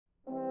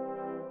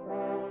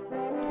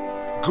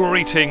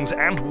Greetings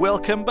and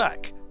welcome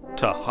back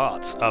to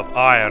Hearts of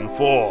Iron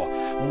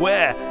 4,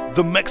 where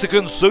the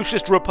Mexican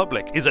Socialist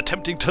Republic is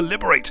attempting to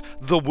liberate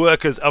the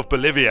workers of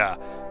Bolivia.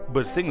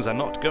 But things are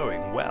not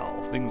going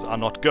well. Things are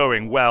not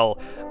going well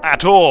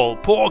at all.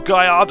 Poor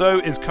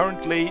Gallardo is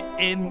currently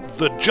in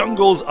the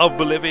jungles of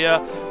Bolivia,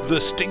 the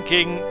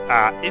stinking,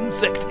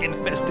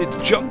 insect-infested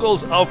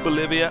jungles of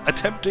Bolivia,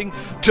 attempting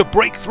to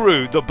break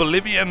through the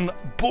Bolivian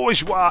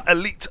bourgeois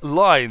elite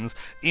lines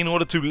in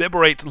order to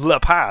liberate La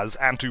Paz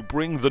and to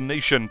bring the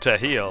nation to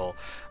heel.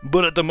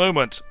 But at the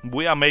moment,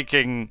 we are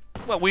making,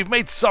 well, we've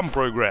made some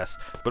progress,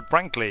 but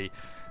frankly,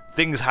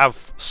 things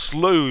have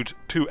slowed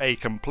to a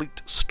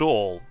complete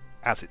stall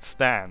as it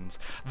stands.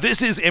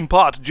 This is in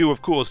part due,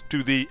 of course,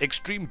 to the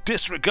extreme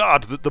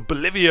disregard that the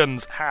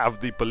Bolivians have,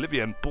 the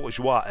Bolivian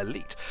bourgeois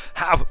elite,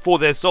 have for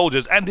their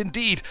soldiers, and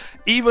indeed,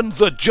 even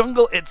the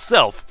jungle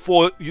itself,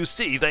 for, you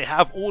see, they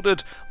have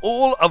ordered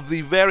all of the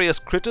various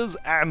critters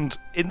and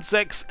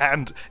insects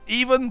and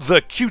even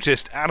the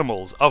cutest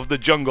animals of the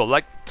jungle,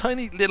 like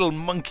tiny little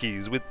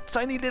monkeys with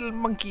tiny little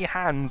monkey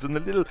hands and the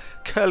little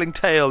curling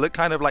tail that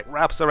kind of like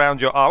wraps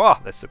around your arm.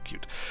 Oh, they're so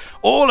cute.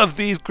 All of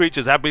these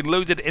creatures have been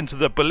loaded into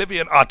the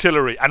Bolivian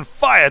artillery and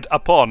fired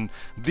upon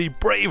the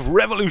brave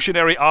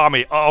revolutionary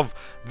army of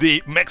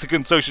the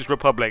Mexican Socialist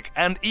Republic,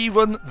 and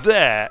even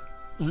their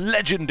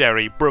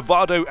legendary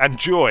bravado and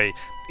joy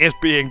is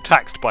being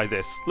taxed by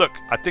this. Look,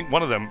 I think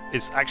one of them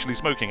is actually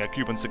smoking a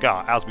Cuban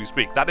cigar as we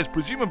speak. That is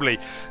presumably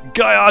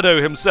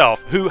Gallardo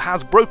himself, who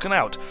has broken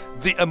out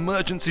the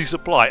emergency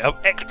supply of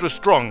extra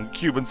strong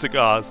Cuban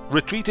cigars,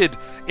 retreated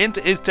into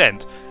his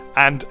tent,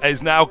 and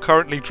is now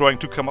currently trying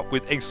to come up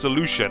with a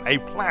solution, a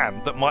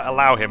plan that might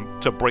allow him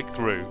to break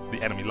through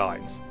the enemy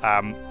lines.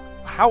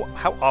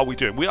 How are we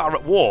doing? We are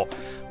at war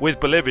with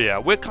Bolivia.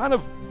 We're kind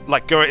of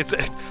like going,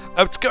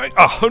 it's going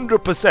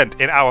 100%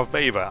 in our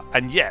favor,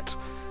 and yet,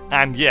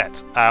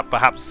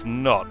 perhaps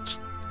not.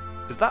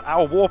 Is that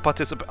our war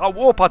participation? Our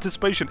war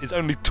participation is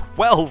only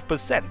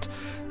 12%,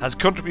 has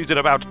contributed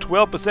about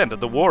 12% of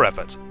the war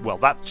effort. Well,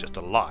 that's just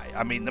a lie.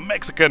 I mean, the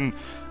Mexican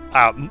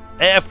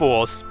Air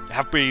Force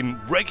have been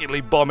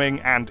regularly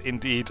bombing and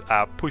indeed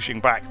pushing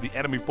back the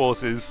enemy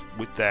forces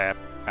with their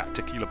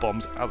tequila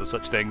bombs and other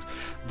such things.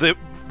 The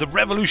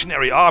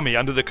Revolutionary Army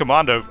under the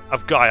command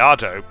of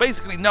Gallardo,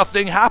 basically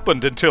nothing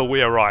happened until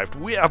we arrived.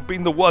 We have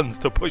been the ones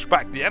to push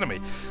back the enemy,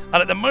 and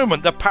at the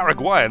moment the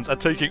Paraguayans are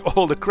taking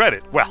all the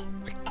credit. Well,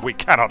 we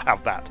cannot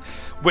have that.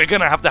 We're going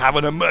to have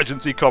an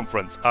emergency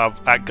conference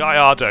of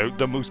Gallardo,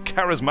 the most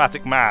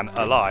charismatic man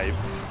alive,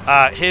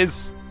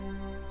 his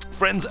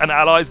friends and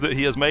allies that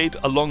he has made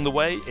along the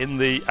way in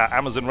the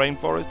Amazon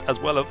rainforest, as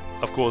well as,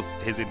 of course,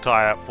 his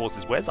entire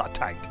forces. Where's our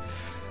tank?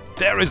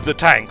 There is the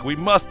tank. We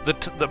must, the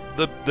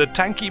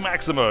Tanky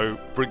Maximo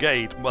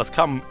brigade must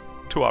come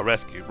to our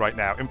rescue right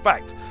now. In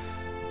fact,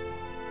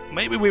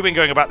 maybe we've been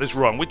going about this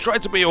wrong. We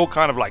tried to be all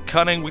kind of like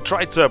cunning. We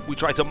tried to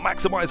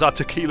maximize our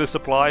tequila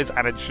supplies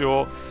and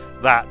ensure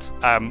that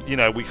you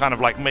know, we kind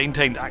of like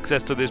maintained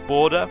access to this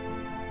border.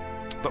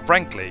 But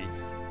frankly,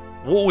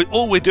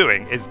 all we're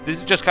doing is, this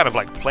is just kind of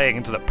like playing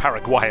into the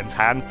Paraguayans'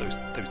 hands, those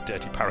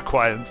dirty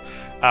Paraguayans,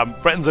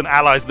 friends and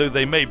allies though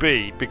they may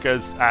be,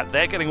 because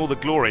they're getting all the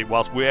glory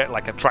whilst we're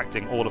like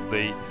attracting all of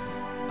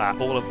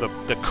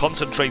the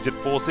concentrated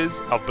forces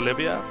of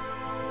Bolivia.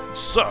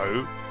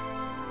 So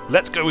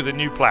let's go with a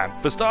new plan.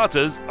 For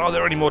starters, are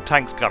there any more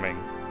tanks coming?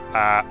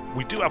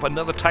 We do have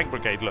another tank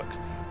brigade. Look,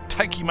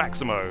 Tanky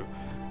Maximo,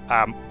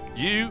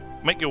 you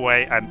make your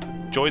way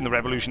and join the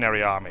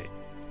Revolutionary Army.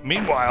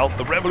 Meanwhile,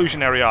 the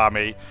Revolutionary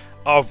Army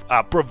of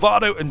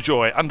bravado and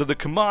joy, under the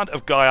command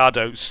of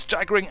Gallardo,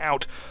 staggering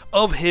out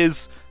of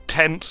his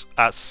tent,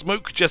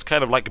 smoke just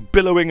kind of like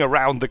billowing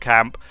around the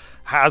camp,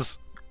 has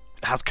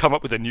come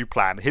up with a new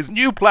plan. His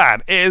new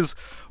plan is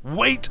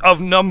weight of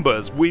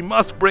numbers. We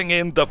must bring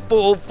in the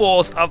full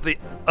force of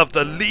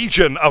the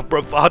Legion of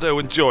bravado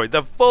and joy.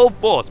 The full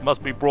force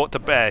must be brought to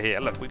bear here.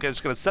 Look, we're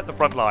just going to set the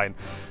front line.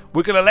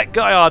 We're going to let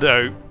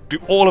Gallardo do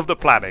all of the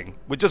planning.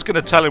 We're just going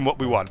to tell him what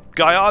we want.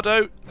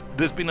 Gallardo,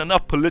 there's been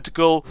enough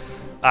political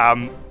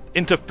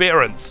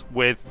interference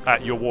with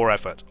your war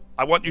effort.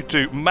 I want you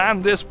to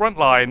man this front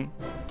line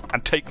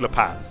and take La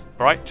Paz.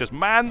 Alright? Just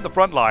man the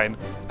front line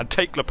and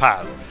take La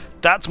Paz.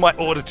 That's my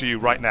order to you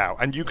right now.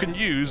 And you can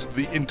use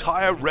the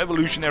entire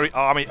Revolutionary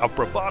Army of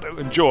bravado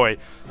and joy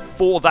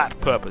for that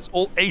purpose.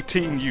 All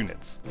 18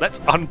 units. Let's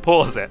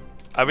unpause it.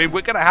 I mean,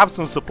 we're going to have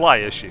some supply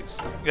issues.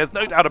 There's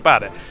no doubt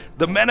about it.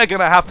 The men are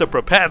going to have to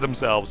prepare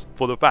themselves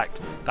for the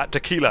fact that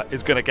tequila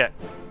is going to get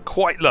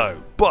quite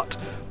low. But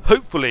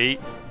hopefully,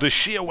 the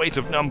sheer weight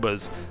of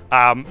numbers,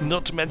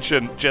 not to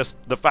mention just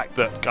the fact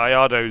that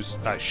Gallardo's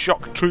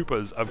shock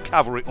troopers of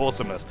cavalry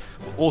awesomeness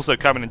will also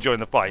come in and join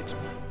the fight,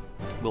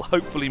 will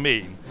hopefully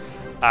mean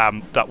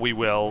that we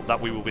will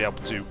be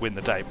able to win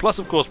the day. Plus,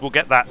 of course, we'll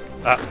get that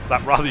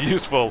rather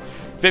useful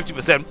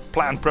 50%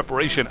 planned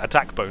preparation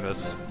attack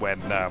bonus when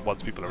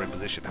once people are in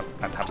position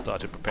and have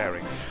started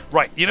preparing.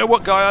 Right, you know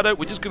what, Gallardo?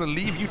 We're just going to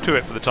leave you to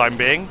it for the time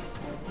being.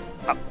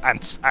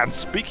 And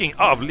speaking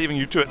of leaving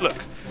you to it, look,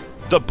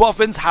 The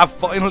boffins have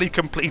finally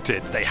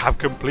completed. They have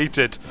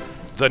completed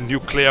the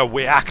nuclear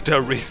reactor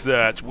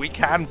research. We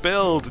can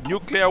build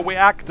nuclear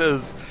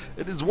reactors.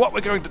 It is what we're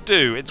going to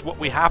do. It's what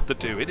we have to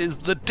do. It is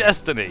the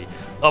destiny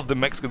of the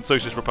Mexican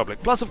Socialist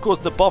Republic. Plus, of course,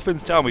 the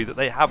boffins tell me that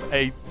they have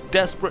a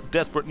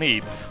desperate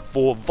need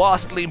for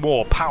vastly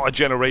more power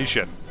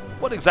generation.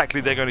 What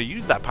exactly they're going to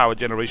use that power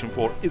generation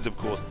for is, of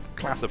course,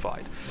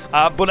 classified.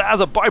 But as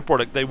a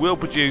byproduct, they will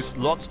produce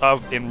lots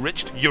of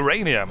enriched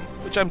uranium,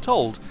 which I'm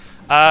told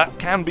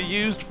can be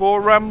used for,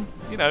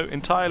 you know,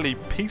 entirely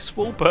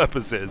peaceful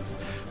purposes.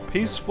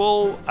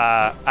 Peaceful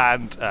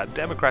and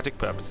democratic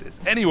purposes.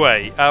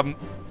 Anyway,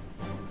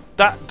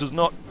 that does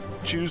not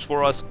choose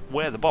for us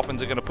where the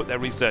boffins are going to put their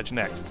research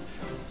next.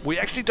 We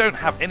actually don't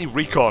have any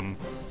recon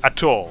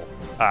at all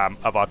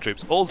of our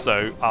troops.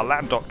 Also, our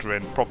land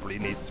doctrine probably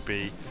needs to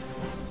be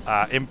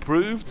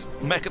improved.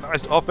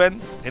 Mechanized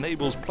offense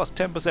enables plus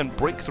 10%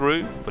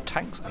 breakthrough for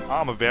tanks and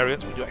armor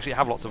variants. We do actually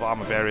have lots of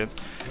armor variants.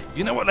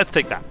 You know what? Let's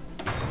take that.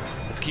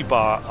 Let's keep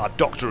our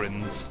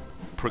doctrines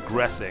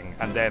progressing,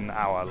 and then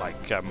our,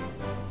 like,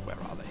 where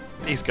are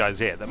they? These guys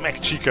here, the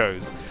Mech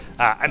Chicos,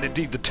 and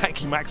indeed the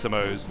Techie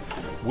Maximos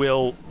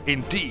will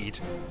indeed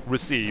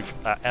receive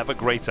ever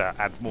greater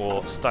and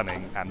more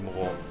stunning and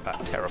more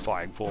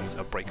terrifying forms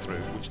of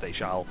breakthrough, which they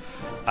shall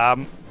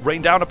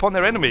rain down upon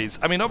their enemies.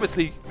 I mean,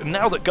 obviously,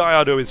 now that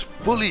Gallardo is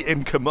fully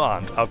in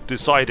command of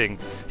deciding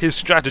his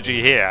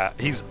strategy here,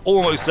 he's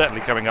almost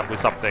certainly coming up with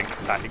something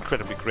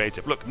incredibly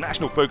creative. Look,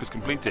 national focus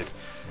completed.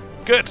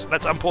 Good,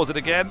 let's unpause it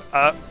again.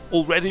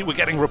 Already we're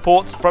getting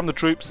reports from the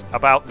troops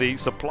about the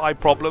supply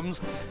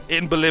problems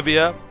in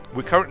Bolivia.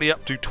 We're currently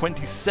up to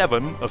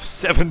 27 of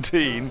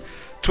 17,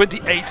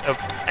 28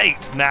 of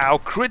 8 now.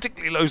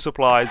 Critically low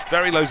supplies,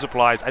 very low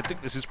supplies. I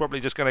think this is probably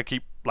just going to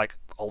keep, like,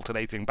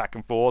 alternating back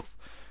and forth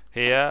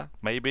here,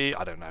 maybe.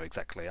 I don't know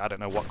exactly. I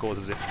don't know what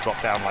causes it to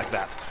drop down like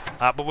that.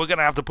 But we're going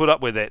to have to put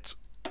up with it,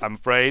 I'm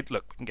afraid.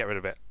 Look, we can get rid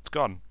of it. It's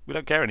gone. We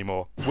don't care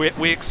anymore.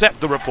 We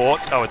accept the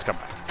report. Oh, it's come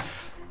back.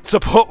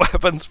 Support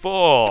weapons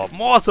 4!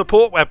 More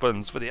support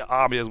weapons for the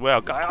army as well.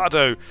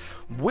 Gallardo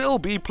will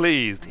be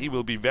pleased. He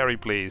will be very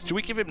pleased. Should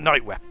we give him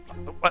night weapons?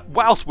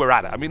 Whilst we're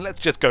at it, I mean, let's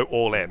just go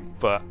all in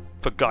for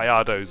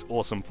Gallardo's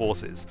awesome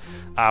forces.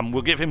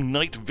 We'll give him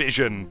night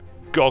vision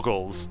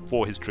goggles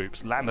for his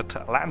troops. Land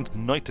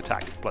night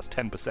attack plus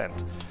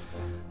 10%.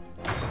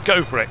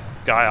 Go for it,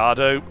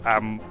 Gallardo.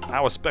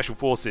 Our special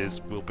forces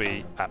will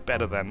be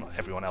better than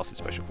everyone else's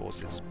special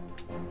forces.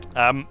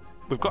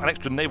 We've got an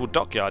extra naval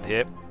dockyard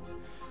here.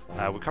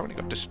 We've currently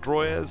got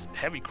destroyers,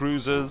 heavy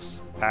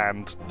cruisers,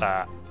 and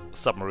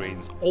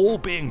submarines, all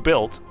being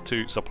built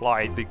to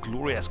supply the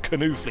glorious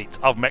canoe fleet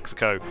of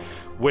Mexico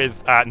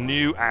with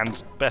new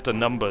and better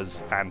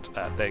numbers and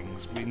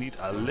things. We need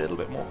a little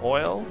bit more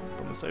oil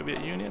from the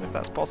Soviet Union, if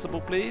that's possible,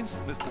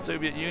 please, Mr.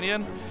 Soviet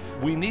Union.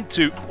 We need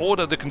to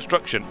order the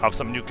construction of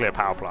some nuclear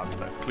power plants,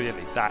 though.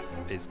 Clearly, that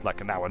is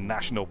like now a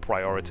national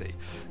priority.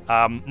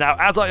 Now,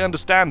 as I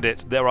understand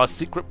it, there are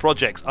secret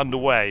projects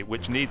underway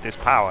which need this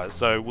power,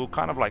 so we'll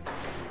kind of like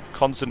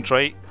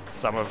concentrate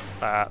some of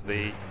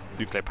the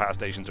nuclear power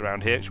stations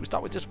around here. Should we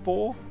start with just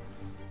 4?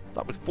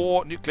 Start with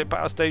 4 nuclear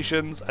power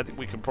stations. I think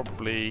we can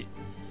probably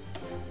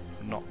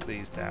knock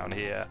these down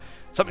here.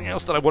 Something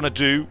else that I want to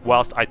do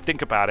whilst I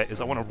think about it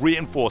is I want to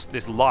reinforce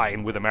this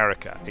line with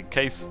America in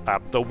case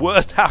the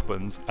worst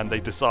happens and they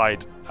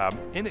decide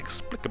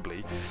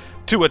inexplicably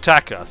to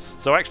attack us.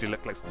 So actually,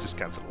 look, let's just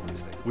cancel all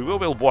these things. We will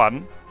build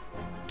 1,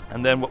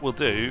 and then what we'll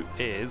do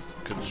is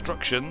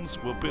constructions.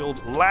 We'll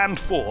build land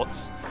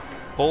forts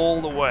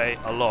all the way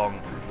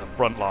along the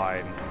front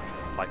line,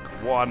 like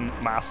one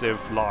massive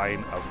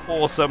line of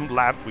awesome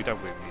land. We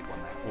don't really need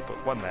 1 there. We'll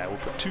put 1 there. We'll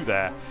put 2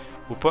 there.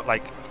 We'll put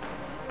like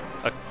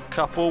a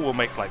couple. We'll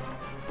make like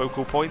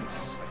focal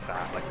points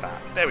like that.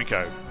 There we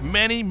go.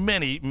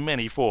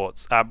 Many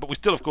forts. But we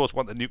still, of course,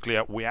 want the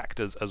nuclear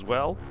reactors as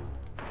well.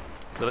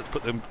 So let's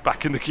put them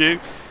back in the queue.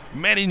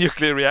 Many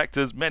nuclear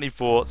reactors, many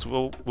forts.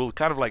 We'll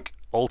kind of like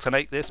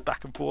alternate this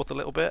back and forth a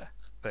little bit.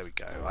 There we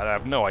go. I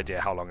have no idea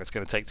how long it's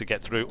going to take to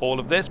get through all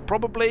of this.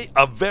 Probably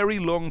a very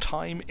long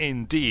time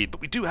indeed. But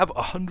we do have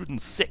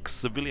 106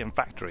 civilian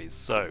factories.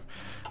 So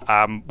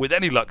with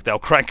any luck, they'll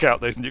crank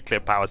out those nuclear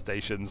power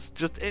stations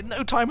just in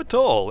no time at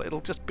all. It'll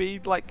just be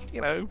like,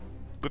 you know,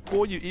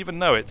 before you even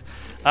know it.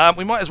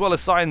 We might as well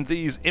assign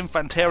these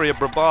Infanteria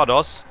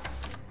Bravados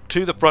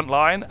to the front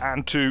line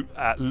and to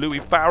Louis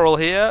Farrell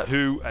here,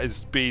 who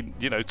has been,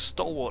 you know,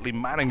 stalwartly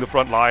manning the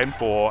front line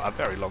for a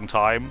very long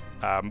time,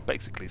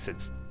 basically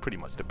since pretty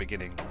much the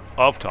beginning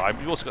of time.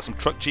 We've also got some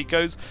truck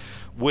chicos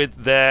with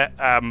their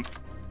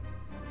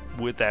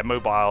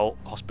mobile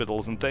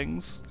hospitals and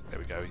things. There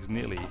we go. He's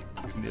nearly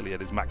at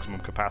his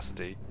maximum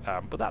capacity,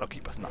 but that'll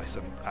keep us nice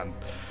and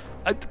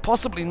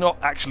possibly not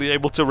actually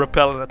able to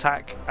repel an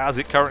attack as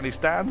it currently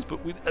stands,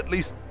 but we at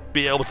least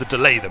be able to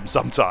delay them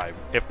sometime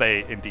if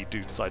they indeed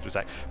do decide to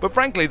attack. But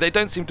frankly, they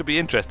don't seem to be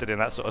interested in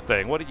that sort of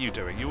thing. What are you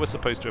doing? You were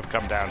supposed to have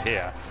come down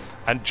here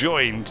and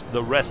joined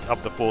the rest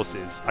of the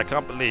forces. I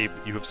can't believe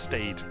that you have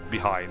stayed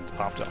behind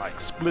after I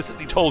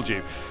explicitly told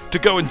you to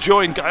go and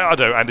join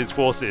Gallardo and his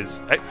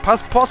forces.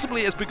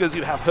 Possibly it's because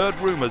you have heard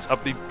rumors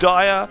of the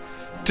dire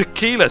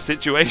tequila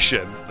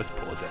situation. Let's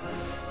pause it.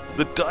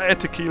 The dire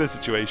tequila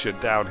situation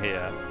down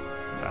here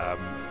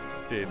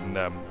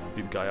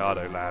in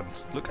Gallardo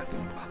land. Look, I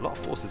think a lot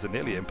of forces are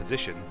nearly in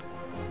position.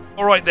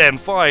 Alright then,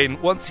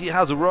 fine. Once he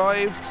has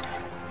arrived,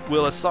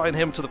 we'll assign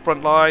him to the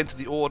front line, to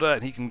the order,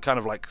 and he can kind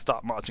of like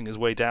start marching his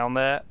way down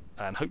there.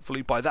 And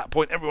hopefully by that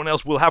point everyone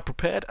else will have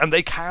prepared and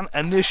they can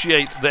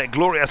initiate their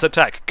glorious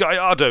attack.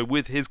 Gallardo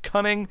with his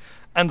cunning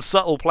and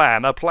subtle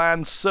plan, a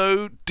plan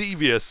so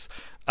devious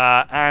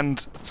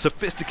and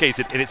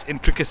sophisticated in its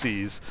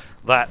intricacies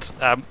that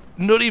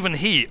not even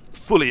he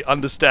fully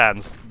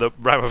understands the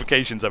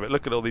ramifications of it.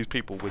 Look at all these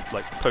people with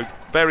like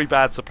very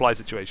bad supply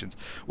situations.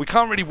 We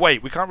can't really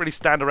wait. We can't really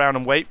stand around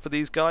and wait for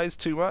these guys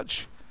too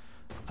much.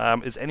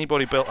 Is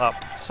anybody built up?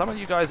 Some of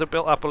you guys have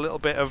built up a little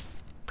bit of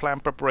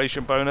plan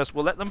preparation bonus.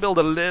 We'll let them build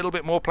a little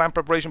bit more plan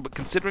preparation, but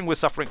considering we're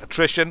suffering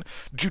attrition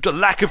due to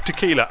lack of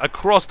tequila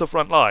across the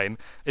front line,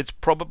 it's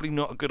probably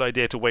not a good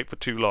idea to wait for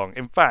too long.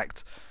 In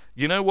fact,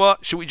 you know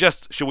what? Should we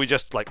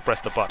just like press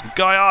the button?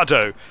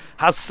 Gallardo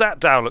has sat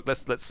down. Look,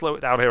 let's slow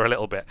it down here a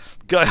little bit.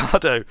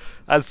 Gallardo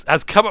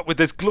has come up with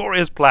this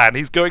glorious plan.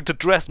 He's going to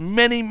dress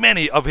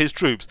many of his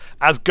troops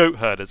as goat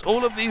herders.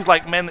 All of these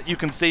like men that you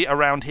can see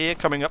around here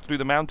coming up through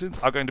the mountains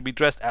are going to be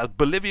dressed as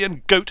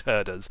Bolivian goat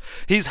herders.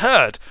 He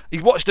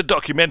watched a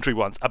documentary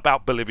once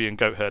about Bolivian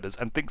goat herders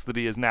and thinks that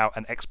he is now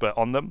an expert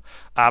on them,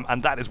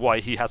 and that is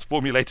why he has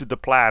formulated the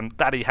plan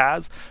that he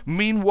has.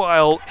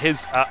 Meanwhile,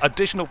 his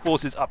additional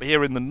forces up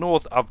here in the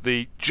north of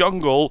the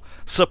jungle,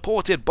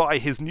 supported by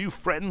his new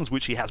friends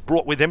which he has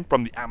brought with him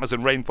from the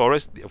Amazon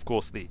rainforest, of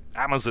course the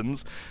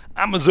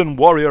Amazon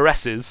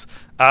warrioresses,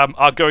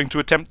 are going to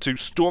attempt to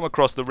storm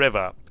across the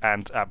river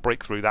and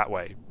break through that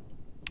way.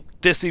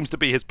 This seems to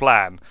be his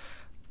plan.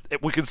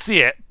 We can see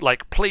it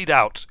like played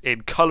out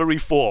in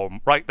colory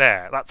form right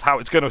there. That's how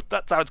it's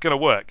gonna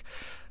work.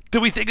 Do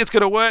we think it's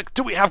going to work?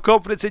 Do we have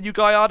confidence in you,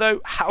 Gallardo?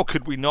 How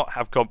could we not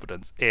have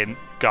confidence in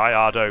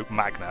Gallardo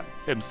Magna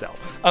himself?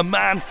 A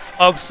man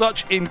of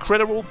such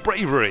incredible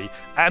bravery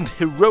and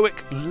heroic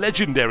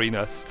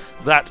legendariness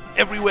that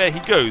everywhere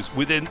he goes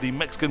within the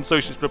Mexican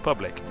Socialist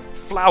Republic,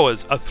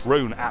 flowers are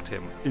thrown at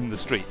him in the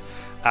street.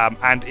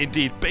 And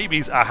indeed,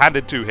 babies are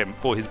handed to him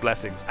for his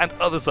blessings, and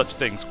other such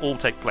things all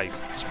take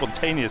place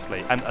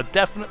spontaneously and are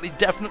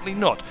definitely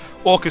not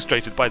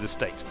orchestrated by the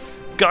state.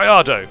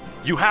 Gallardo,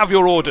 you have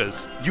your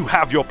orders, you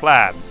have your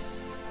plan.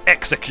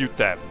 Execute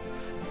them.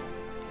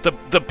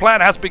 The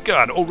plan has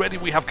begun. Already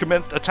we have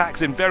commenced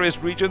attacks in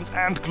various regions,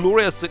 and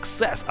glorious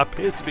success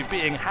appears to be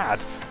being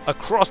had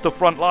across the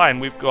front line.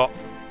 We've got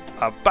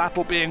a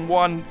battle being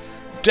won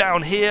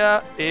down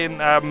here in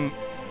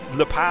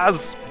La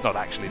Paz. It's not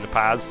actually La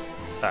Paz.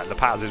 La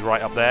Paz is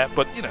right up there,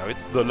 but you know,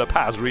 it's the La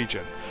Paz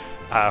region.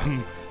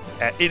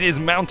 It is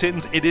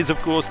mountains. It is,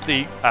 of course,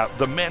 the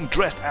men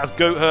dressed as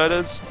goat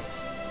herders,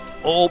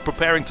 all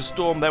preparing to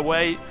storm their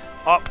way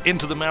up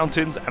into the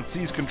mountains and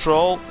seize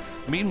control.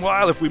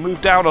 Meanwhile, if we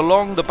move down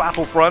along the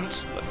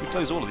battlefront, look, we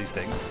close all of these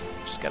things,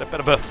 just get a bit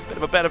of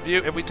a better view.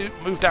 If we do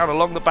move down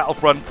along the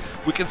battlefront,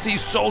 we can see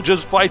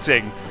soldiers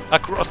fighting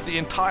across the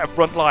entire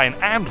front line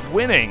and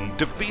winning,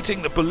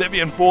 defeating the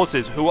Bolivian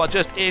forces, who are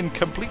just in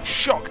complete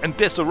shock and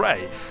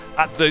disarray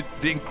at the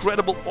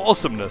incredible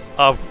awesomeness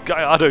of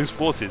Gallardo's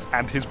forces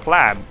and his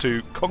plan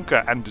to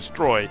conquer and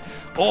destroy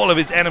all of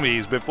his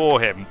enemies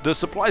before him. The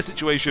supply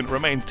situation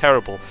remains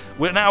terrible.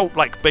 We're now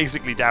like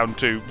basically down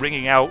to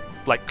wringing out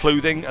like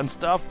clothing and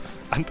stuff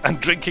and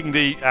drinking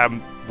the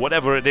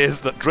whatever it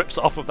is that drips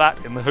off of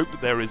that, in the hope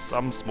that there is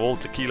some small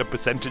tequila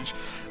percentage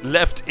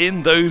left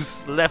in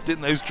those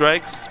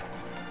dregs.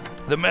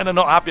 The men are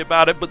not happy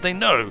about it, but they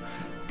know,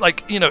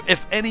 like, you know,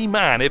 if any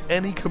man, if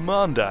any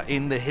commander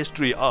in the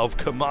history of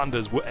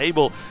commanders were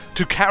able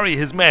to carry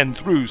his men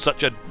through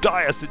such a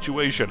dire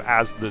situation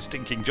as the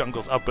stinking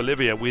jungles of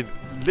Bolivia with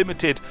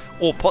limited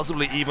or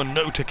possibly even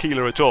no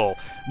tequila at all,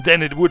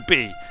 then it would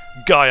be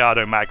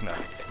Gallardo Magna.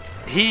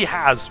 He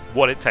has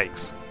what it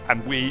takes,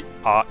 and we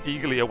are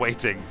eagerly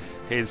awaiting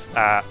his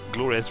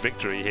glorious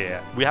victory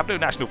here. We have no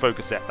national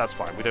focus set, that's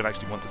fine. We don't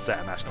actually want to set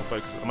a national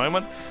focus at the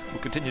moment.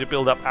 We'll continue to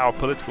build up our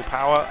political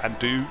power and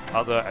do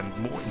other and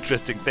more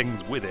interesting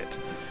things with it.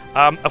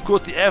 Of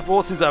course, the air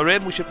forces are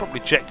in. We should probably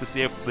check to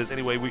see if there's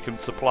any way we can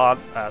supply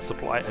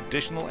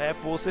additional air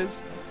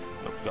forces.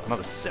 Look, we've got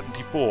another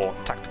 74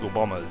 tactical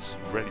bombers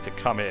ready to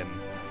come in,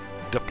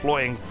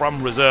 deploying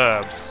from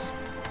reserves.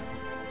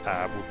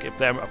 We'll give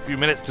them a few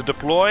minutes to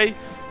deploy.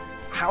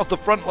 How's the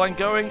front line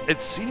going?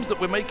 It seems that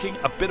we're making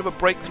a bit of a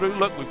breakthrough.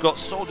 Look, we've got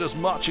soldiers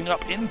marching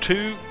up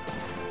into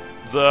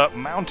the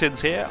mountains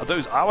here. Are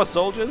those our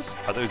soldiers?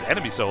 Are those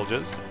enemy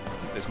soldiers? I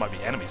think this might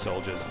be enemy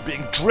soldiers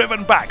being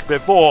driven back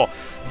before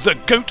the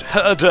goat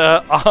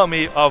herder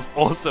army of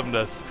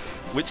awesomeness,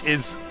 which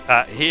is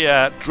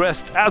here,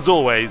 dressed as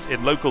always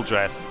in local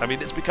dress. I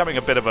mean, it's becoming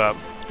a bit of a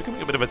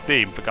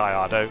theme for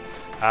Gallardo.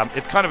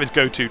 It's kind of his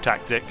go-to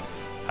tactic,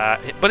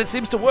 but it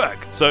seems to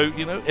work. So,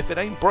 you know, if it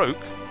ain't broke,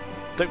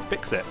 don't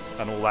fix it,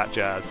 and all that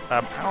jazz.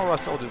 How are our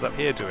soldiers up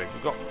here doing?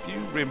 We've got a few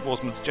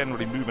reinforcements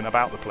generally moving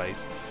about the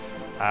place.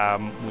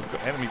 We've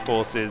got enemy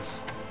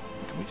forces.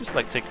 Can we just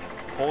like take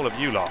all of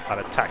you lot and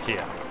attack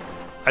here?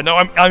 I know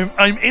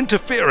I'm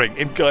interfering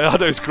in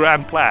Gallardo's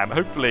grand plan.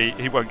 Hopefully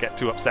he won't get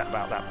too upset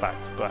about that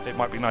fact, but it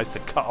might be nice to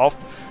cut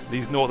off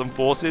these northern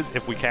forces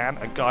if we can,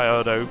 and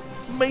Gallardo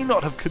may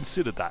not have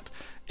considered that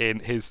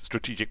in his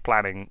strategic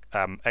planning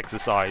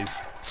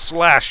exercise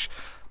 /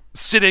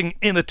 sitting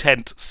in a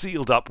tent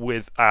sealed up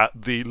with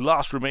the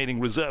last remaining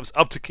reserves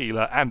of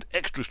tequila and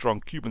extra strong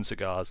Cuban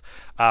cigars,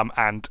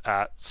 and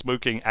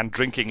smoking and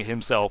drinking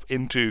himself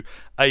into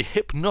a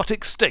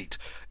hypnotic state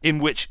in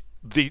which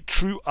the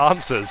true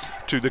answers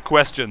to the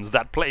questions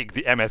that plague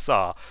the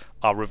MSR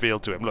are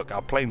revealed to him. Look,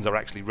 our planes are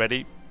actually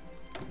ready.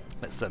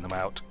 Let's send them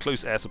out.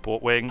 Close air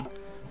support wing.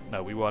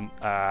 No, we want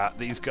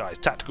these guys.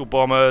 Tactical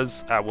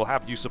bombers. We'll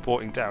have you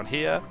supporting down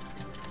here,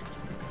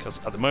 because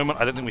at the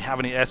moment I don't think we have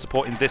any air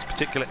support in this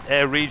particular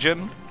air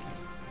region.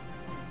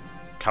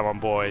 Come on,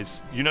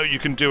 boys. You know you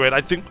can do it. I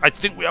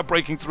think we are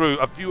breaking through.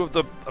 A few of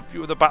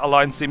the battle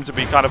lines seem to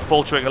be kind of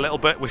faltering a little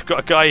bit. We've got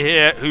a guy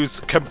here who's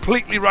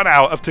completely run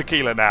out of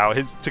tequila now.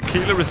 His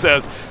tequila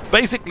reserves.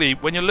 Basically,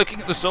 when you're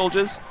looking at the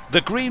soldiers, the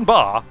green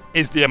bar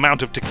is the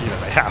amount of tequila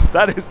they have.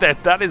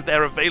 That is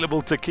their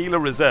available tequila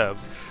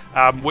reserves,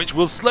 which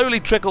will slowly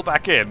trickle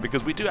back in,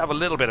 because we do have a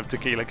little bit of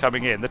tequila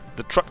coming in.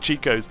 The truck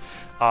chicos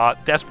are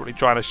desperately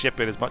trying to ship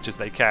in as much as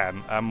they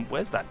can.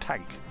 Where's that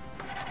tank?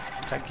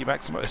 Tanky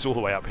Maximo is all the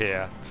way up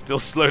here, still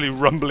slowly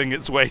rumbling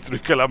its way through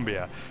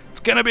Colombia. It's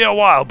gonna be a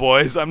while,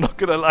 boys. I'm not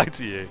gonna lie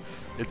to you.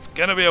 It's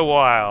gonna be a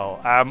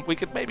while. We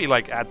could maybe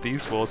like add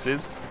these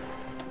forces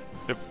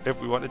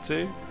if we wanted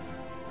to.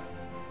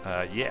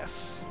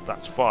 Yes,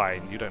 that's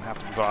fine. You don't have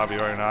to be part of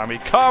your own army.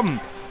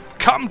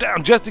 Come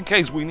down, just in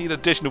case we need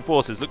additional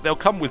forces. Look, they'll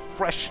come with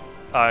fresh.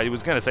 I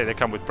was going to say they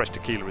come with fresh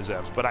tequila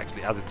reserves, but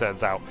actually, as it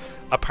turns out,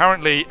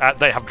 apparently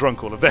they have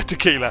drunk all of their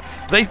tequila.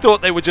 They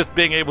thought they were just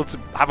being able to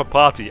have a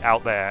party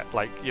out there,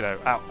 like, you know,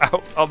 out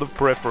on the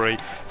periphery,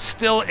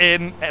 still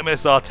in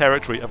MSR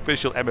territory,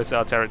 official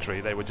MSR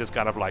territory. They were just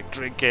kind of like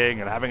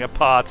drinking and having a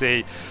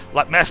party,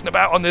 like messing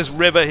about on this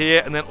river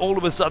here, and then all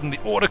of a sudden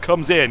the order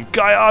comes in.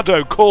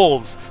 Gallardo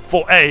calls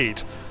for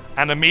aid,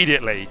 and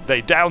immediately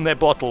they down their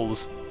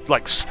bottles,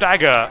 like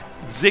stagger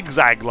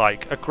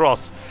zigzag-like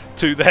across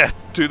to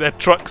their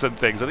trucks and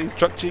things. Are these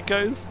truck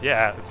chicos?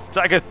 Yeah,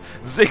 stagger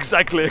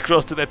zigzagly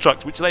across to their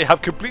trucks, which they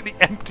have completely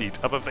emptied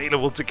of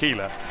available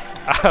tequila,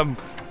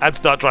 and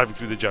start driving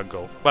through the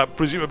jungle, but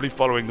presumably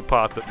following the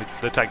path that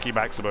the Tanky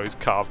Maximos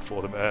carved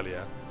for them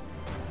earlier.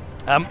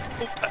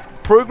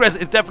 Progress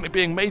is definitely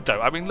being made,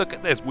 though. I mean, look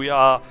at this. We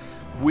are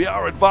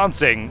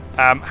advancing.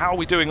 How are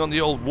we doing on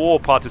the old war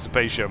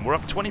participation? We're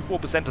up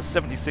 24% to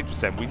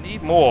 76%. We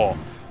need more.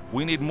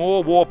 We need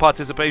more war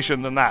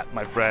participation than that,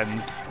 my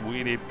friends.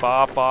 We need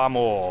far, far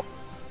more.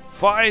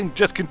 Fine,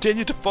 just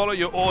continue to follow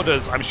your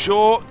orders. I'm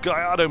sure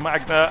Gallardo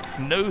Magna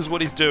knows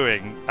what he's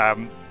doing.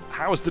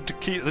 How is the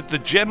tequila, the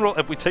general,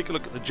 if we take a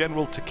look at the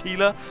general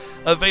tequila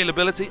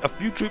availability, a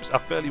few troops are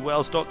fairly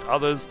well stocked,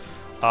 others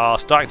are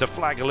starting to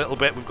flag a little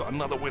bit. We've got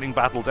another winning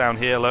battle down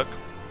here, look.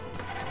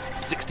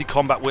 60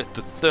 combat width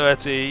to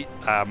 30.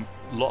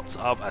 Lots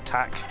of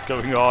attack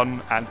going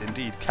on, and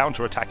indeed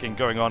counter-attacking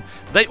going on.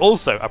 They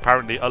also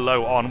apparently are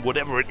low on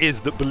whatever it is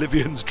that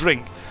Bolivians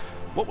drink.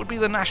 What would be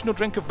the national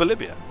drink of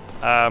Bolivia?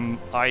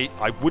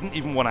 I wouldn't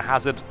even want to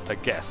hazard a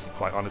guess,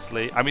 quite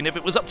honestly. I mean, if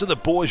it was up to the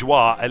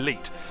bourgeois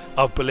elite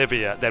of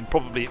Bolivia, then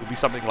probably it would be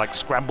something like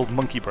scrambled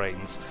monkey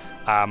brains,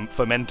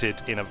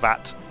 fermented in a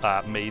vat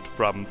made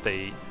from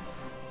the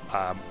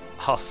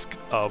husk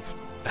of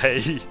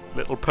a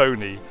little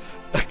pony.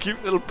 A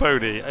cute little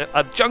pony,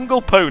 a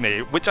jungle pony,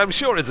 which I'm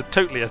sure is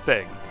totally a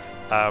thing,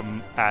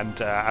 and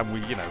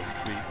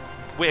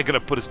we're going to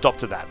put a stop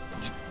to that.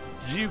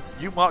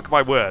 You mark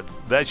my words.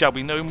 There shall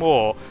be no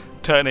more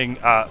turning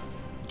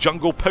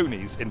jungle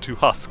ponies into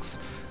husks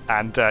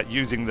and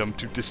using them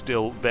to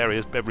distill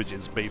various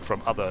beverages made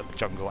from other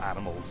jungle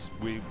animals.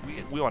 We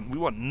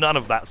want none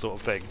of that sort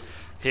of thing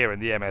here in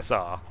the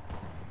MSR.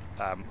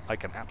 I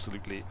can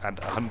absolutely and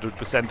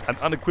 100% and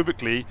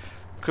unequivocally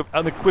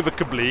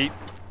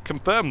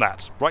confirm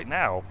that right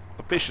now,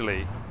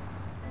 officially.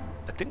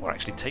 I think we're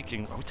actually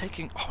taking. Are we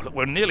taking? Oh, look,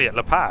 we're nearly at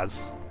La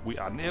Paz. We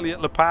are nearly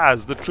at La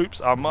Paz. The troops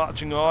are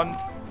marching on.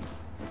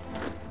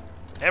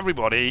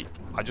 Everybody,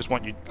 I just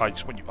want you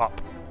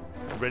up,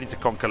 ready to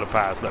conquer La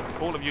Paz. Look,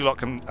 all of you lot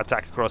can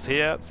attack across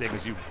here, seeing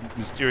as you've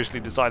mysteriously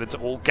decided to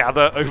all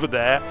gather over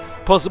there.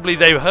 Possibly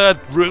they've heard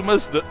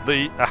rumors that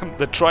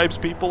the tribes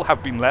people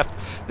have been left.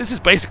 This is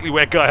basically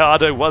where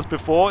Gallardo was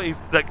before.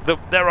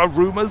 There are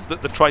rumors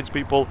that the tribes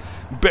people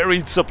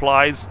buried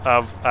supplies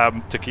of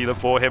tequila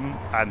for him,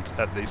 and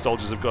the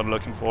soldiers have gone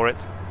looking for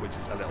it, which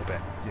is a little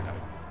bit, you know,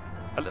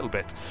 a little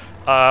bit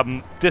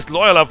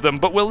disloyal of them,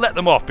 but we'll let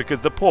them off because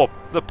the poor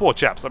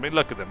chaps. I mean,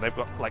 look at them. They've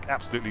got like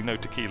absolutely no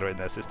tequila in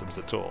their systems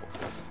at all.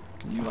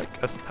 Can you like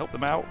help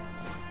them out?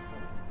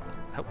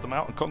 Help them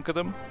out and conquer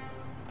them?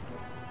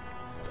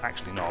 It's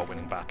actually not a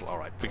winning battle. All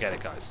right, forget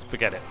it, guys.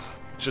 Forget it.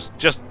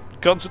 Just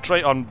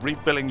concentrate on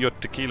refilling your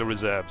tequila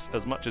reserves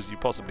as much as you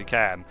possibly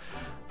can.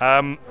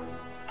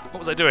 What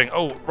was I doing?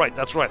 Oh, right,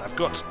 that's right. I've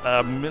got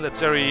a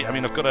military. I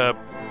mean, I've got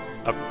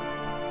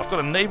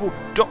a naval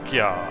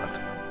dockyard.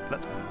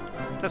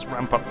 Let's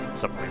ramp up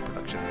submarine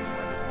production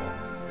slightly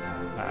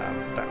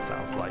more. That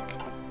sounds like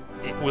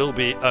it will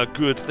be a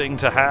good thing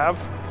to have.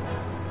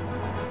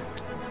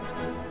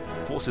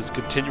 Forces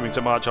continuing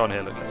to march on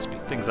here. Look, let's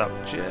speed things up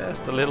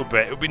just a little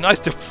bit. It would be nice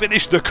to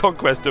finish the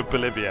conquest of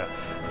Bolivia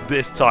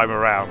this time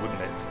around,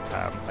 wouldn't it?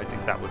 I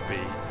think that would be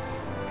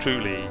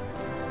truly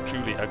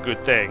a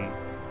good thing.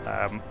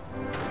 How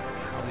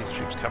are these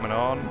troops coming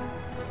on?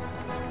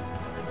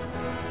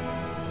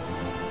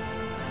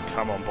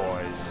 Come on,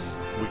 boys.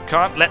 We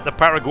can't let the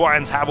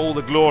Paraguayans have all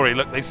the glory.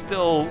 Look, we're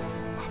still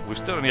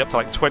only up to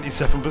like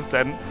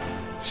 27%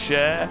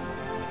 share.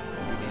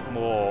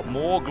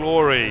 More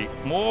glory,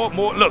 more.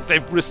 Look,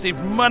 they've received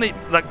money.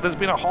 Like, there's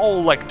been a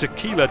whole like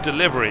tequila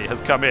delivery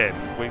has come in.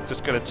 We're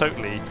just going to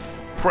totally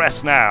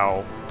press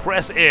now,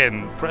 press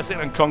in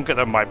and conquer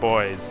them, my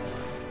boys.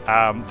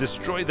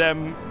 Destroy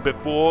them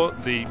before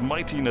the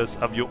mightiness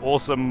of your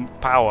awesome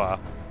power,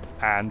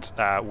 and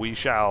we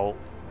shall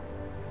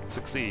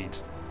succeed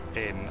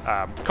in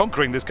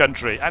conquering this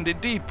country, and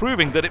indeed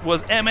proving that it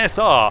was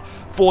MSR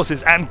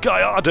forces and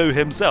Gallardo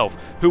himself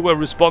who were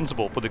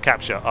responsible for the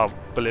capture of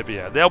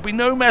Bolivia. There'll be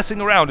no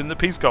messing around in the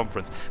peace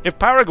conference. If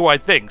Paraguay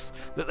thinks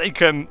that they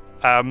can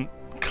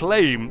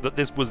claim that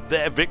this was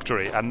their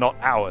victory and not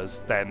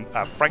ours, then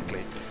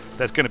frankly,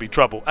 there's going to be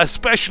trouble,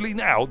 especially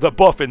now the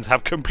boffins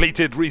have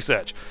completed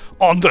research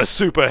on the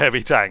super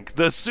heavy tank.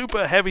 The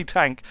super heavy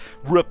tank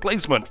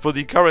replacement for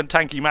the current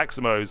tanky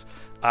Maximos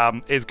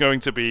is going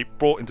to be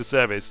brought into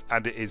service,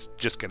 and it is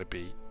just going to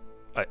be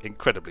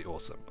incredibly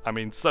awesome. I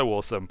mean, so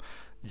awesome,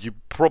 you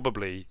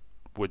probably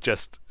would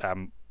just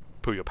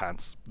poo your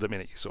pants the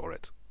minute you saw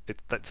it.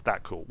 That's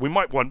that cool. We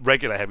might want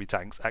regular heavy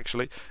tanks,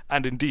 actually,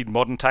 and indeed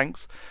modern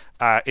tanks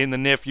in the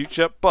near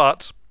future,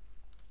 but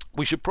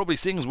we should probably,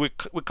 seeing as we're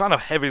kind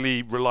of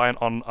heavily reliant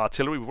on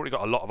artillery, we've already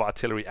got a lot of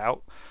artillery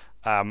out,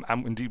 and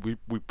indeed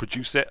we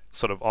produce it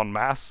sort of en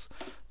masse.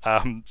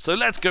 So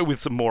let's go with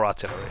some more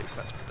artillery.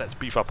 Let's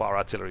beef up our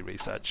artillery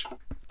research.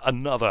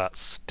 Another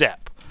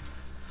step.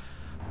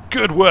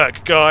 Good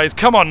work, guys.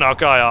 Come on now,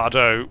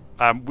 Gallardo.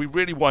 We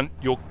really want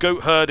your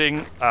goat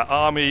herding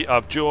army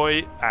of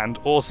joy and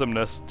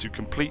awesomeness to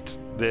complete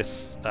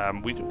this.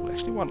 We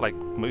actually want like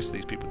most of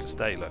these people to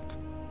stay. Look,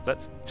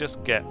 let's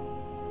just get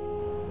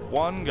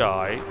one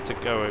guy to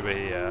go over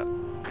here.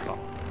 Oh,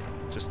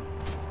 just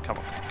come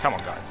on,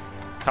 guys.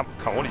 Come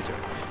on. What are you doing?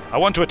 I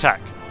want to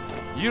attack.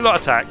 You lot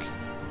attack.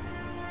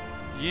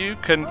 You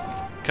can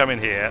come in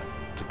here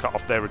to cut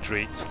off their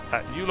retreat.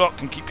 You lot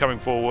can keep coming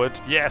forward.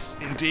 Yes,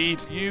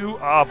 indeed. You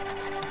are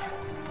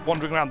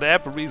wandering around there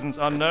for reasons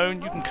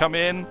unknown. You can come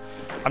in.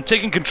 I'm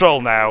taking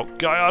control now.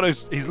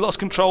 Gallardo's, he's lost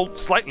control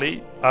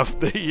slightly of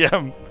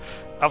the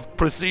of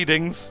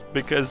proceedings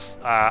because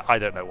I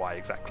don't know why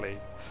exactly.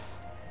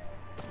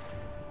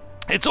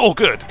 It's all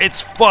good. It's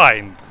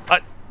fine.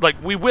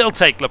 Like, we will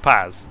take La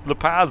Paz. La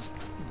Paz,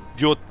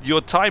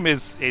 your time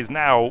is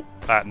now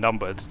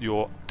numbered.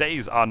 Your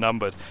days are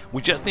numbered.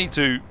 We just need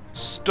to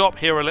stop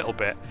here a little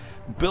bit,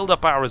 build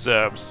up our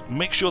reserves,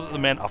 make sure that the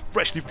men are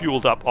freshly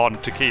fueled up on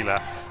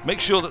tequila, make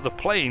sure that the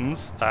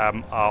planes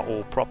are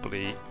all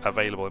properly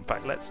available. In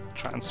fact, let's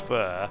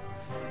transfer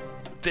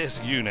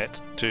this unit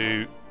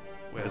to...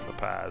 Where's La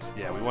Paz?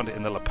 Yeah, we want it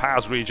in the La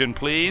Paz region,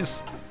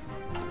 please.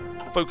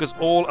 Focus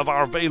all of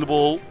our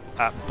available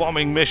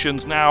bombing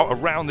missions now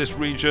around this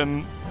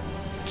region.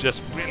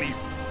 Just really,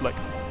 like,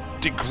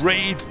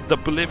 degrade the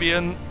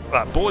Bolivian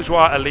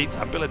bourgeois elite's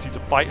ability to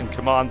fight and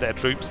command their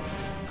troops,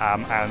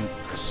 and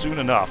soon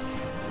enough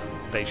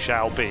they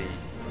shall be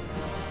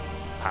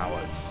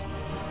ours.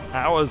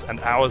 Ours and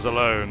ours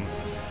alone.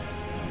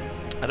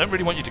 I don't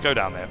really want you to go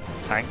down there,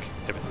 tank,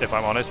 if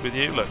I'm honest with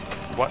you. Look,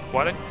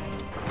 why don't...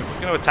 If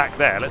we're going to attack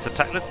there, let's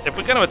attack... If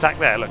we're going to attack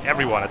there, look,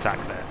 everyone attack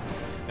there.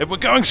 If we're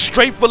going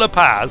straight for La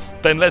Paz,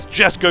 then let's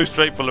just go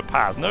straight for La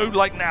Paz. No,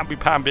 like,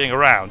 namby-pam being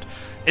around.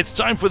 It's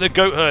time for the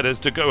goat herders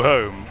to go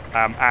home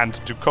and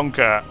to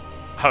conquer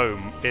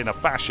home in a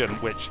fashion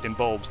which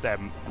involves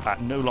them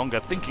no longer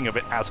thinking of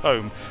it as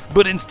home,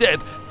 but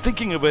instead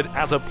thinking of it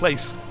as a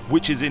place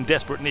which is in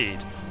desperate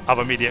need of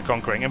immediate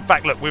conquering. In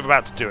fact, look, we're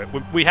about to do it.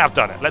 We have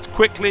done it. Let's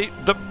quickly,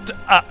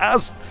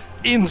 as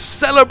in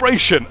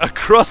celebration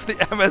across the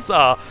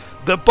MSR,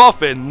 the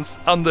boffins,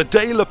 on the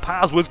day La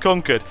Paz was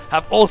conquered,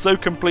 have also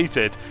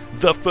completed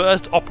the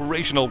first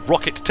operational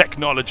rocket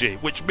technology,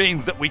 which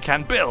means that we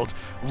can build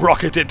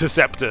rocket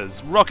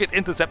interceptors. Rocket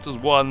Interceptors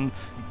 1,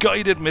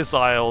 guided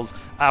missiles,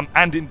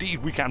 and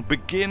indeed we can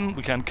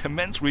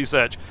commence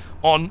research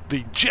on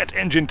the jet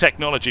engine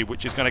technology,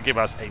 which is going to give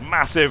us a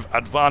massive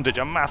advantage,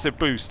 a massive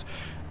boost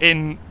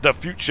in the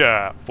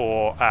future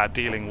for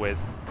dealing with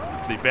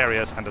the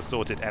various and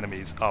assorted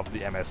enemies of the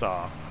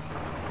MSR.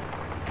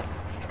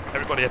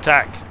 Everybody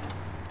attack!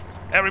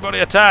 Everybody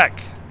attack!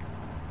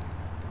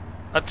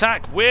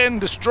 Attack, win,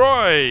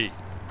 destroy!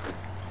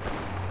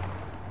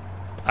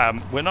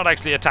 We're not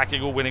actually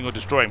attacking or winning or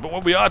destroying, but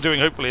what we are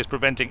doing, hopefully, is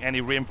preventing any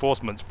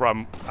reinforcements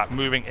from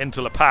moving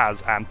into La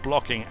Paz and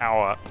blocking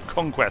our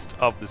conquest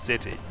of the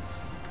city.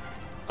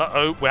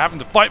 Uh-oh, we're having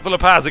to fight for La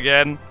Paz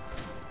again.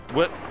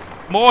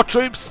 More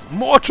troops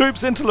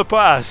into La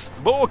Paz.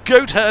 More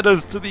goat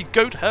herders to the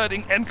goat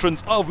herding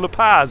entrance of La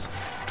Paz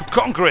to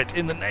conquer it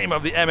in the name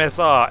of the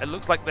MSR. It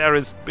looks like there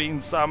has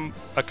been some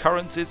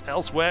occurrences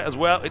elsewhere as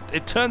well.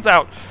 It turns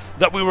out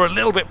that we were a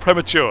little bit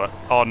premature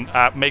on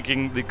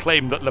making the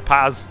claim that La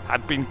Paz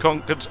had been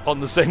conquered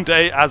on the same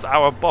day as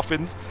our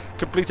boffins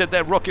completed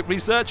their rocket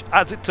research.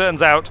 As it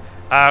turns out,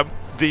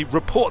 the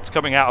reports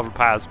coming out of La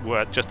Paz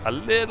were just a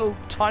little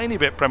tiny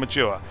bit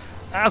premature.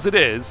 As it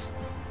is,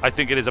 I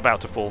think it is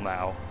about to fall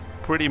now.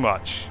 Pretty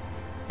much.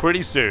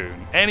 Pretty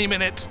soon. Any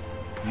minute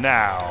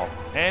now.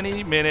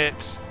 Any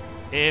minute.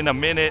 In a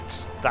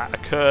minute that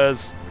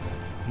occurs.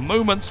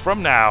 Moments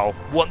from now,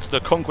 once the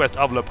conquest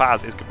of La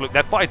Paz is complete.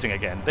 They're fighting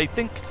again. They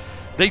think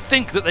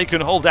that they can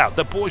hold out.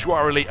 The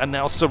bourgeois elite are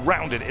now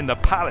surrounded in the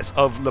palace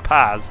of La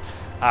Paz.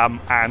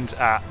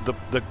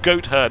 The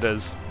goat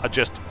herders are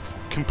just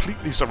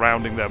completely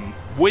surrounding them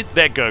with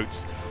their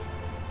goats.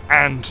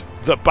 And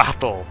the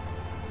battle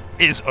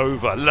is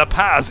over. La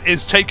Paz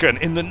is taken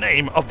in the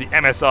name of the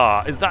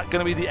MSR. Is that going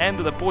to be the end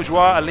of the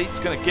bourgeois elite's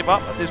going to give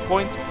up at this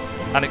point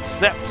and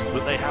accept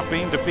that they have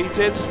been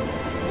defeated?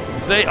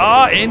 They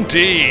are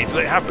indeed.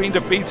 They have been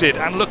defeated.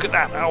 And look at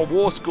that. Our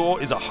war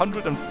score is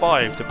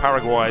 105 to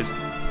Paraguay's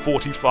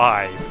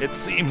 45. It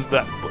seems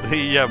that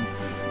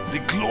the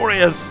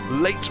glorious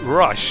late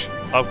rush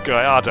of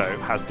Gallardo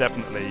has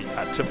definitely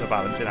tipped the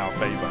balance in our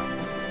favour.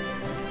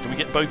 Can we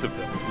get both of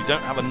them? We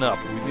don't have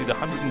enough. We need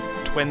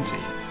 120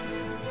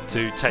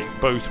 to take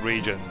both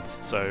regions.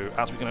 So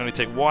as we can only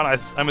take one,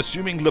 I'm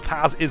assuming La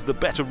Paz is the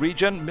better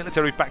region.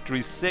 Military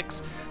factories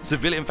 6,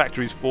 civilian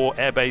factories 4,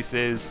 air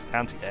bases,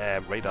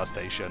 anti-air, radar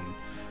station,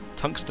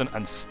 tungsten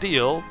and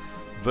steel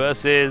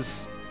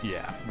versus,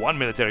 yeah, 1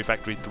 military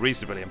factory, 3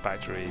 civilian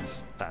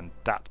factories, and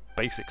that's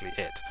basically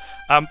it.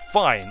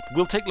 Fine,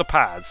 we'll take La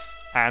Paz,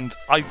 and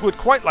I would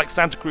quite like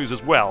Santa Cruz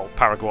as well,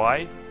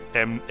 Paraguay,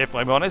 if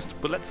I'm honest,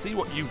 but let's see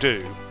what you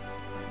do.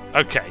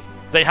 Okay,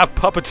 they have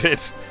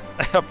puppeted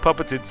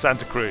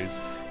Santa Cruz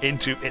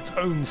into its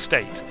own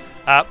state.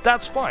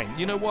 That's fine.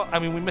 You know what? I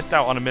mean, we missed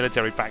out on a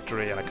military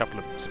factory and a couple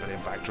of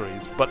civilian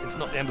factories, but it's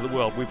not the end of the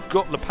world. We've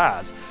got La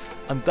Paz,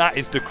 and that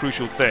is the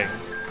crucial thing.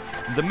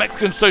 The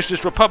Mexican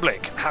Socialist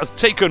Republic has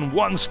taken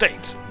one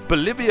state.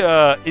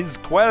 Bolivia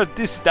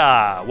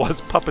Izquierdista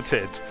was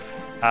puppeted.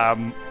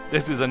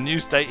 This is a new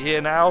state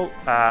here now.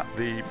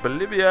 The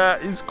Bolivia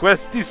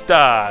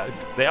Izquierdista.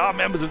 They are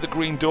members of the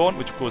Green Dawn,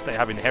 which of course they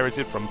have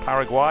inherited from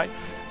Paraguay,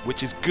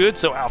 which is good.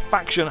 So our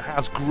faction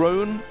has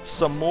grown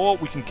some more.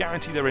 We can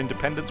guarantee their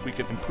independence. We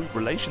can improve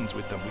relations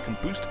with them. We can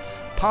boost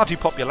party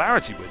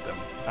popularity with them.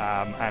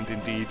 And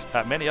indeed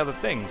many other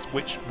things,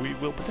 which we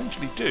will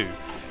potentially do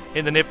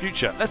in the near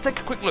future. Let's take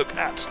a quick look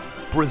at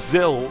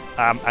Brazil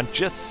and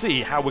just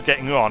see how we're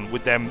getting on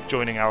with them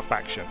joining our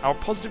faction. Our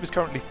positive is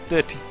currently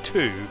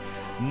 32.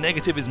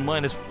 Negative is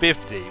minus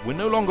 50. We're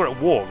no longer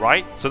at war,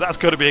 right? So that's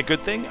got to be a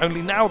good thing.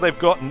 Only now they've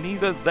got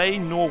neither they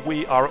nor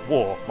we are at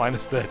war.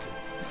 Minus 30.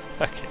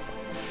 Okay,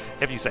 fine.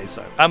 If you say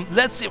so.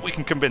 Let's see if we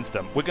can convince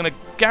them. We're going to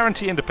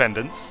guarantee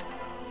independence.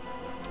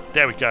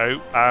 There we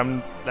go.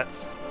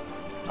 Let's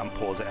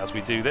unpause it as we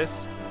do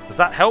this. Has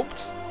that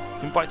helped?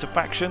 Invite to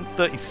faction,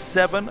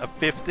 37 of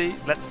 50.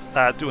 Let's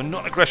do a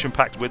non-aggression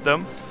pact with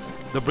them.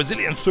 The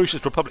Brazilian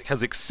Socialist Republic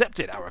has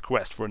accepted our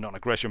request for a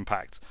non-aggression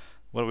pact.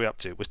 What are we up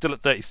to? We're still at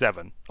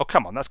 37. Oh,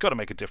 come on, that's got to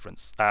make a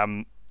difference.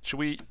 Should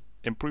we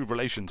improve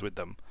relations with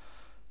them?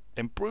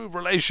 Improve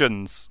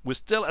relations. We're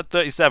still at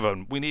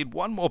 37. We need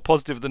one more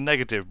positive than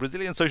negative.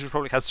 Brazilian Socialist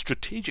Republic has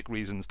strategic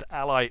reasons to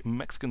ally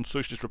Mexican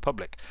Socialist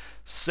Republic.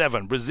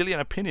 7.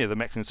 Brazilian opinion of the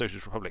Mexican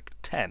Socialist Republic.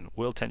 10.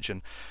 World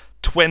tension.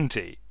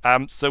 20.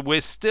 So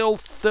we're still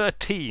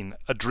 13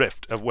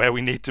 adrift of where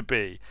we need to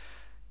be.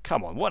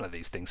 Come on, one of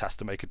these things has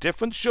to make a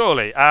difference,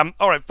 surely.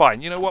 Alright,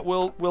 fine. You know what?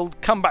 We'll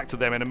come back to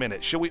them in a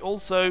minute. Shall we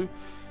also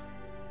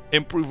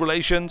improve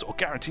relations or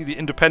guarantee the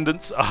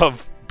independence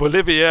of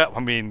Bolivia?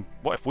 I mean,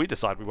 what if we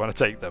decide we want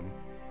to take them?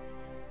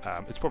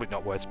 It's probably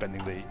not worth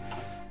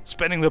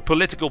spending the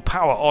political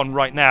power on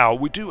right now.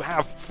 We do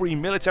have free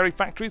military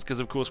factories because,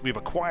 of course, we've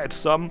acquired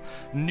some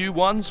new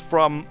ones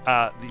from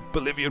the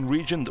Bolivian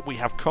region that we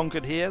have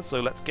conquered here. So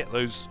let's get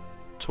those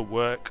to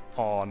work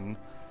on...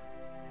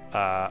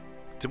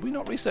 did we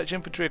not research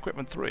infantry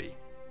equipment 3?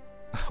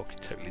 Oh, we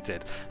totally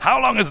did. How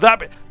long has that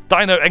been?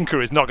 Dino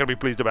Enker is not going to be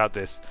pleased about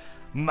this.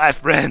 My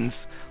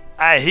friends,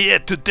 I hear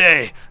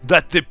today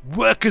that the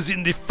workers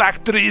in the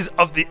factories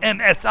of the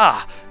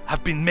MSR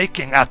have been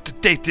making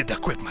outdated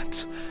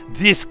equipment.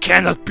 This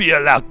cannot be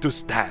allowed to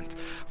stand.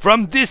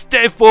 From this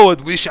day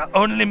forward, we shall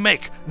only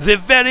make the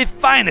very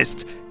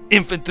finest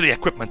Infantry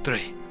Equipment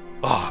 3.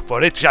 Oh,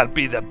 for it shall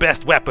be the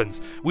best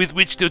weapons with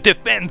which to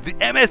defend the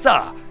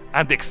MSR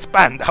and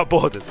expand our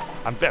borders.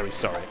 I'm very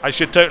sorry. I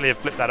should totally have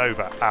flipped that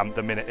over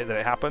the minute that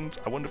it happened.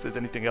 I wonder if there's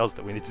anything else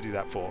that we need to do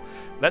that for.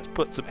 Let's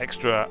put some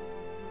extra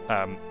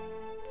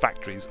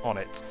factories on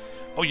it.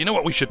 Oh, you know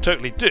what we should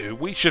totally do?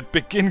 We should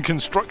begin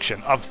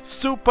construction of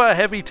super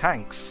heavy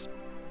tanks.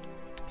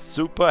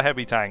 Super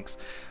heavy tanks.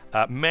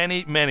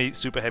 Many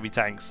super heavy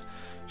tanks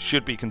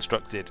should be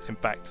constructed. In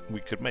fact, we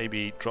could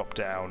maybe drop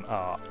down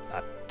our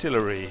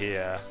artillery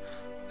here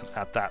and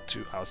add that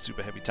to our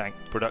super heavy tank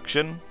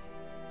production.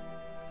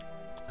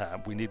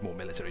 We need more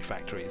military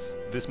factories.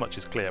 This much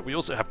is clear. We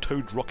also have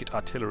towed rocket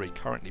artillery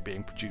currently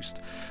being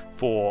produced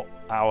for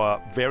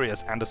our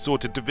various and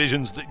assorted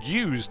divisions that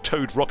use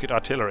towed rocket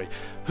artillery.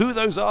 Who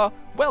those are?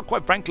 Well,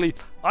 quite frankly,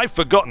 I've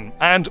forgotten,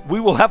 and we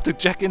will have to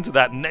check into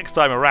that next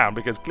time around,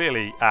 because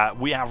clearly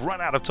we have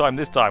run out of time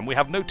this time. We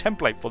have no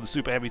template for the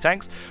super heavy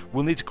tanks.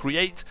 We'll need to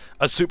create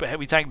a super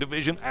heavy tank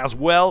division as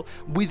well.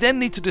 We then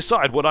need to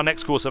decide what our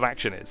next course of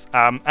action is,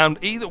 and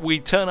either we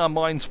turn our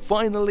minds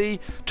finally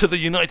to the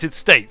United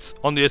States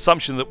on the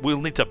assumption that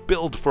we'll need to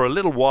build for a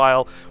little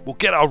while. We'll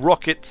get our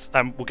rockets,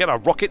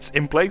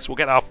 in place. We'll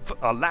get our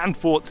land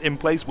forts in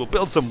place. We'll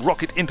build some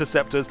rocket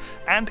interceptors,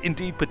 and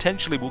indeed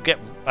potentially we'll get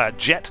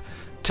jet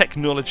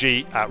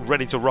technology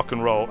ready to rock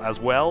and roll as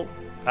well.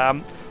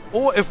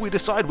 Or if we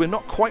decide we're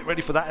not quite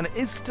ready for that, and it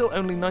is still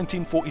only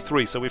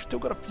 1943, so we've still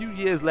got a few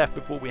years left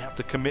before we have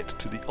to commit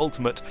to the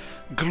ultimate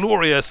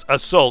glorious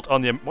assault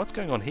on the... What's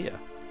going on here?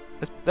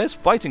 There's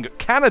fighting.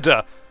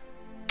 Canada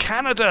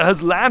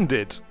has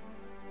landed.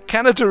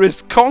 Canada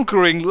is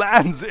conquering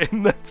lands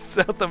in the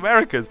South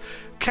Americas.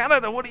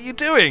 Canada, what are you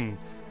doing?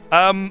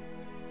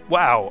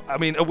 Wow. I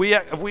mean,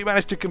 have we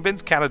managed to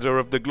convince Canada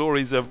of the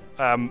glories of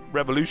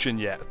revolution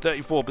yet?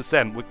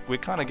 34%. We're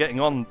kind of getting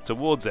on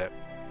towards it.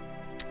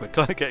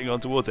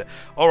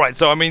 Alright,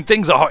 so I mean,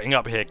 things are hotting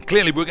up here.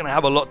 Clearly, we're going to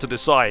have a lot to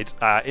decide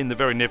in the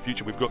very near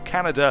future. We've got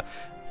Canada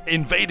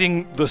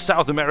invading the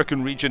South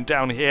American region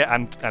down here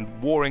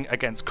and warring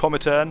against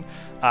Comintern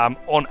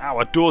on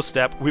our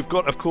doorstep. We've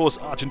got, of course,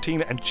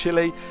 Argentina and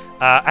Chile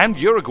and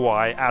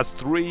Uruguay as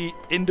 3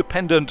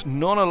 independent,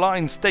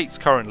 non-aligned states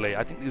currently.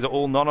 I think these are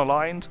all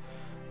non-aligned.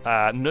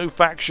 No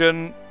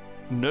faction,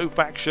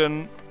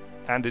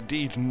 and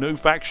indeed no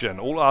faction.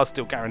 All are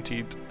still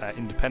guaranteed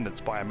independence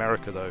by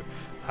America, though.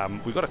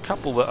 We've got a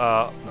couple that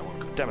are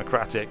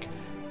democratic,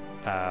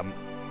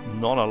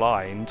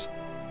 non-aligned,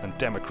 and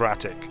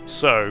democratic.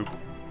 So,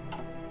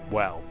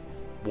 well,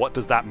 what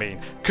does that mean?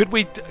 Could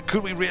we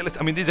realistically...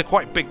 I mean, these are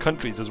quite big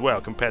countries as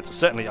well, compared to...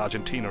 Certainly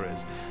Argentina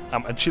is,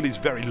 and Chile's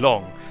very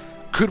long.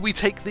 Could we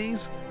take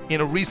these in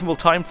a reasonable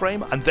time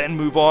frame and then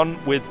move on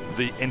with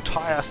the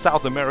entire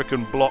South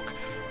American bloc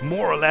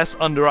more or less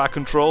under our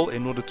control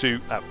in order to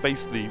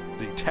face the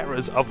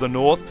terrors of the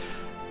North?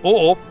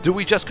 Or do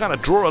we just kind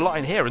of draw a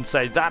line here and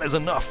say that is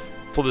enough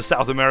for the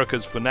South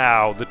Americas for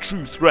now? The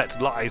true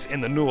threat lies in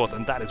the North,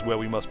 and that is where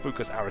we must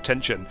focus our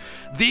attention.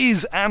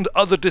 These and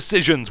other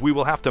decisions we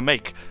will have to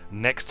make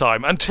next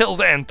time. Until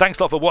then, thanks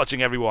a lot for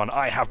watching, everyone.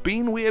 I have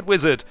been Weird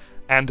Wizard,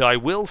 and I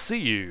will see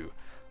you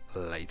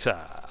later.